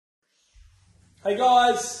Hey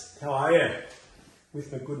guys, how are you?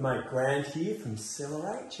 With my good mate Grant here from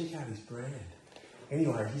Accelerate. Check out his brand.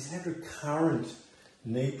 Anyway, he's had recurrent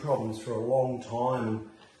knee problems for a long time.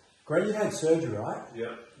 Grant, you had surgery, right?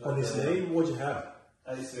 Yeah. On this knee, what'd you have?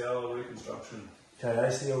 ACL reconstruction. Okay,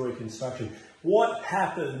 ACL reconstruction. What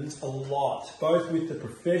happens a lot, both with the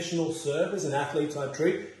professional surfers and athletes I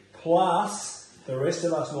treat, plus the rest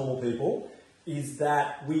of us normal people, is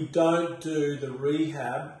that we don't do the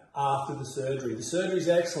rehab after the surgery. The surgery is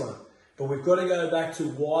excellent, but we've got to go back to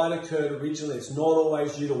why it occurred originally. It's not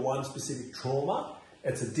always due to one specific trauma.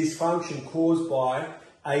 It's a dysfunction caused by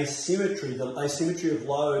asymmetry, the asymmetry of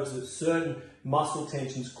loads that certain muscle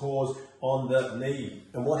tensions cause on the knee.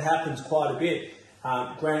 And what happens quite a bit,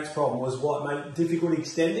 Grant's problem was what, mate? Difficulty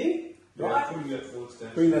extending? Right? Yeah, couldn't get full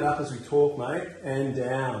extension. Bring that up as we talk, mate, and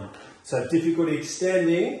down. So difficulty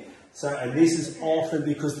extending. And this is often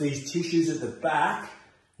because these tissues at the back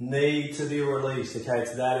need to be released. Okay,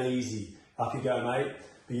 it's that easy. Up you go, mate.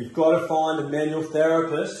 But you've got to find a manual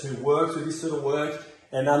therapist who works with this sort of work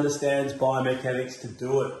and understands biomechanics to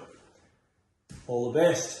do it. All the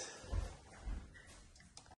best.